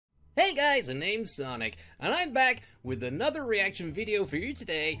Hey guys, my name's Sonic, and I'm back with another reaction video for you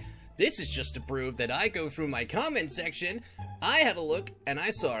today. This is just to prove that I go through my comment section. I had a look, and I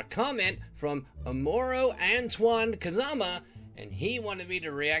saw a comment from Amoro Antoine Kazama, and he wanted me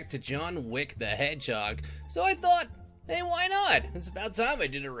to react to John Wick the Hedgehog. So I thought, hey, why not? It's about time I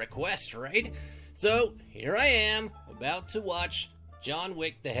did a request, right? So, here I am, about to watch John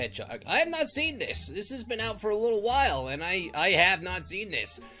Wick the Hedgehog. I have not seen this. This has been out for a little while, and I have not seen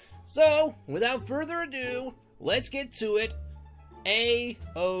this. So, without further ado, let's get to it.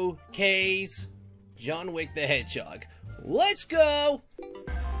 AOK's John Wick the Hedgehog. Let's go!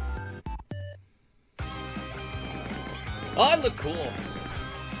 Oh, I look cool.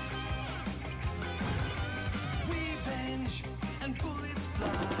 Revenge and bullets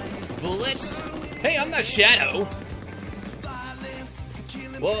fly. Bullets? Hey, I'm not Shadow.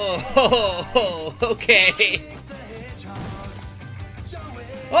 Whoa, okay.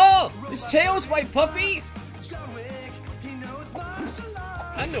 Oh, his tail's my puppy?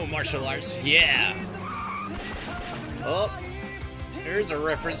 I know martial arts, yeah. Oh, there's a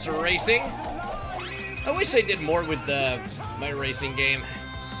reference to racing. I wish they did more with my racing game.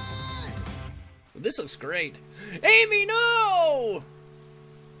 This looks great. Amy, no!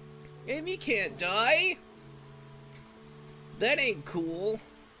 Amy can't die. That ain't cool.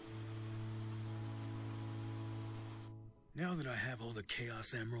 Now that I have all the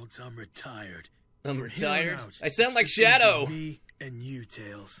Chaos Emeralds, I'm retired. I'm From retired? here on out, I sound like it's just gonna Shadow. be Me and you,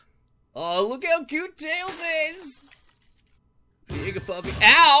 Tails. Oh, look how cute Tails is. Big a puppy.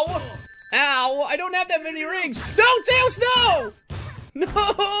 Ow! Ow! I don't have that many rings. No, Tails, no!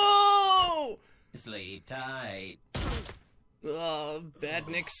 No! Sleep tight. Oh,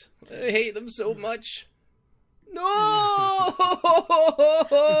 badniks. I hate them so much. No!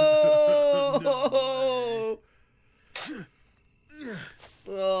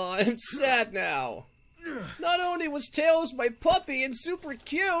 Oh, I'm sad now. Not only was Tails my puppy and super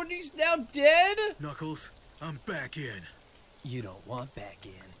cute, he's now dead? Knuckles, I'm back in. You don't want back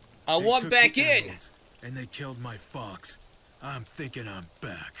in. I They want took back the in. emeralds, and they killed my fox. I'm thinking I'm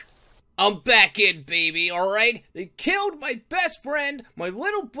back. I'm back in, baby, alright? They killed my best friend, my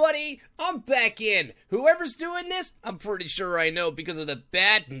little buddy. I'm back in. Whoever's doing this, I'm pretty sure I know because of the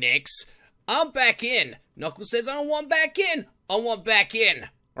badniks. I'm back in. Knuckles says I don't want back in. I want back in.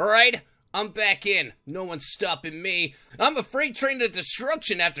 Alright? I'm back in. No one's stopping me. I'm a freight train to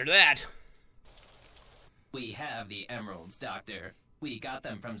destruction after that. We have the emeralds, Doctor. We got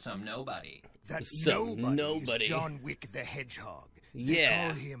them from some nobody. That Some nobody. is John Wick the Hedgehog. Yeah.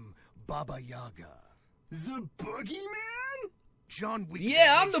 They call him Baba Yaga. The Boogeyman? John Wick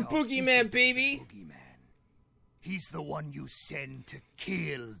Yeah, I'm the Hedgehog is Boogeyman, baby. Boogeyman. He's the one you send to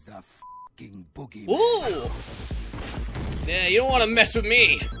kill the fucking Boogeyman. Ooh! Yeah, you don't want to mess with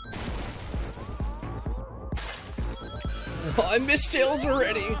me. Oh, I missed Tails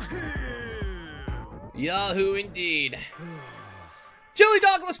already. Yahoo indeed. Chili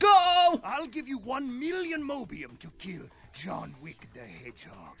Dog, let's go! I'll give you 1 million Mobium to kill John Wick the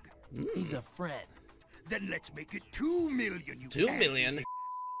Hedgehog. He's a friend. Then let's make it 2 million. You 2 can't million?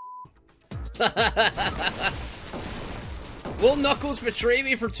 Will Knuckles betray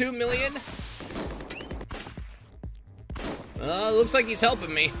me for 2 million? Looks like he's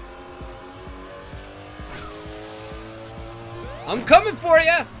helping me. I'm coming for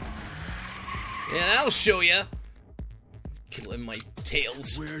ya! Yeah, I'll show ya. Killing my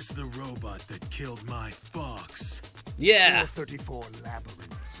Tails. Where's the robot that killed my fox? Yeah, 434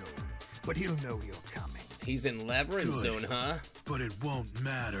 Labyrinth Zone. But he'll know you're coming. he's in Labyrinth Good. Zone, huh? But it won't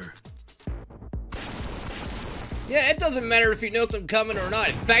matter. Yeah, it doesn't matter if he knows I'm coming or not.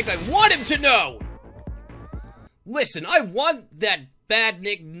 In fact, I want him to know! Listen, I want that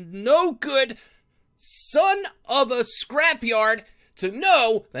badnik, no good son of a scrapyard to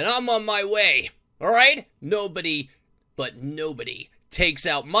know that I'm on my way. Alright? Nobody, but nobody, takes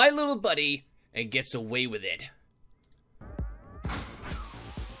out my little buddy and gets away with it.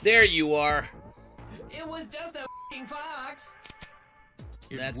 There you are. It was just a f***ing fox.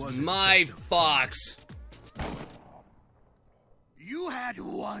 It That's wasn't my just a fox. You had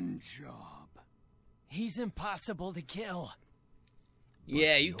one job. He's impossible to kill.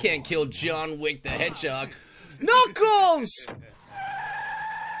 Yeah, you can't kill John Wick the Hedgehog. Knuckles!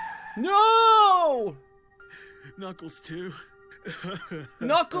 No! Knuckles too.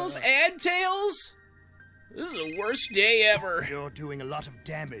 Knuckles and Tails? This is the worst day ever. You're doing a lot of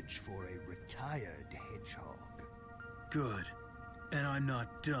damage for a retired hedgehog. Good. And I'm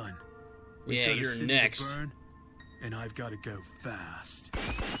not done. Yeah, got a you're city to next. burn, and I've got to go fast.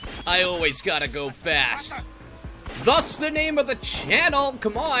 I always gotta go fast. Thus the name of the channel.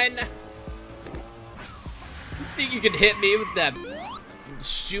 Come on. You think you can hit me with that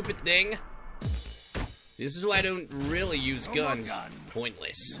stupid thing? This is why I don't really use guns.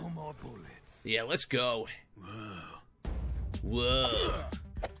 Pointless. No more bullets. Yeah, let's go. Whoa. Whoa.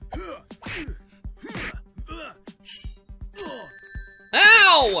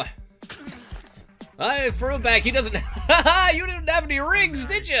 Ow! I threw it back. He doesn't. Haha, you didn't have any rings,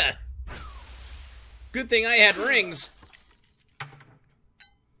 did you? Good thing I had rings.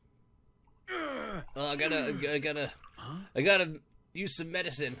 Oh, I gotta use some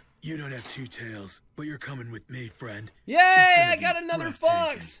medicine. You don't have two tails, but you're coming with me, friend. Yay! It's gonna I be got another breathtaking.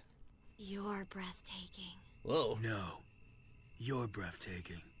 fox. You're breathtaking. Whoa. No, you're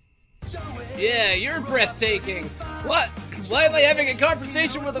breathtaking. Yeah, you're breathtaking. What? Why am I having a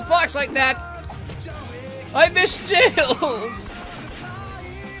conversation with a fox like that? I miss Tails.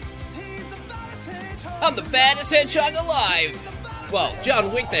 I'm the baddest hedgehog alive. Well,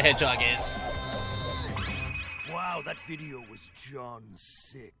 John Wick the Hedgehog is. Wow, that video was John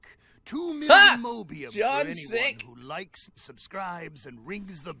sick. 2 million Ha! Mobium John for anyone sick. who likes, subscribes, and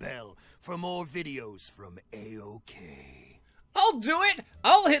rings the bell for more videos from AOK. I'll do it.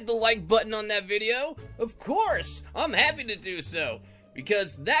 I'll hit the like button on that video. Of course. I'm happy to do so.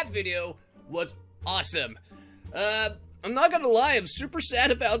 Because that video was awesome. I'm not gonna lie, I'm super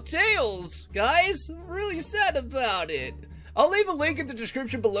sad about Tails. Guys, I'm really sad about it. I'll leave a link in the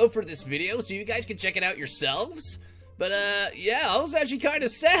description below for this video so you guys can check it out yourselves. But, yeah, I was actually kind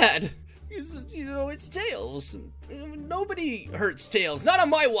of sad. Because, you know, it's Tails. Nobody hurts Tails. Not on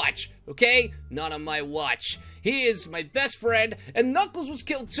my watch, okay? Not on my watch. He is my best friend, and Knuckles was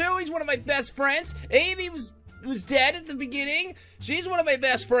killed too. He's one of my best friends. Amy was dead at the beginning. She's one of my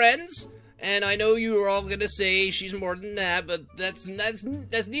best friends. And I know you are all gonna say she's more than that, but that's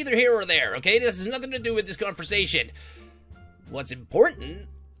neither here or there, okay? This has nothing to do with this conversation. What's important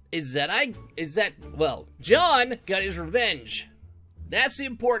is that well, John got his revenge. That's the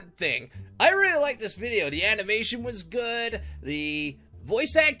important thing. I really like this video. The animation was good. The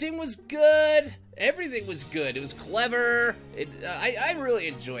voice acting was good. Everything was good. It was clever. I really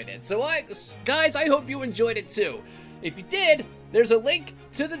enjoyed it. So guys, I hope you enjoyed it too. If you did, there's a link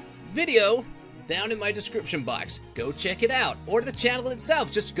to the video down in my description box. Go check it out. Or the channel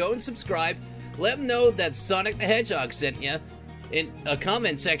itself. Just go and subscribe. Let them know that Sonic the Hedgehog sent you in a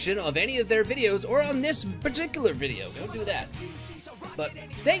comment section of any of their videos or on this particular video. Go do that. But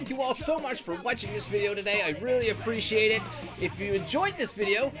thank you all so much for watching this video today. I really appreciate it. If you enjoyed this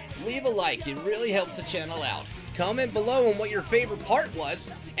video, leave a like. It really helps the channel out. Comment below on what your favorite part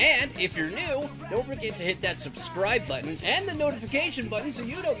was. And if you're new, don't forget to hit that subscribe button and the notification button so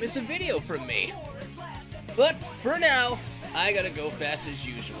you don't miss a video from me. But for now, I gotta go fast as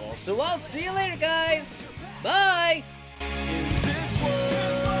usual. So I'll see you later, guys. Bye!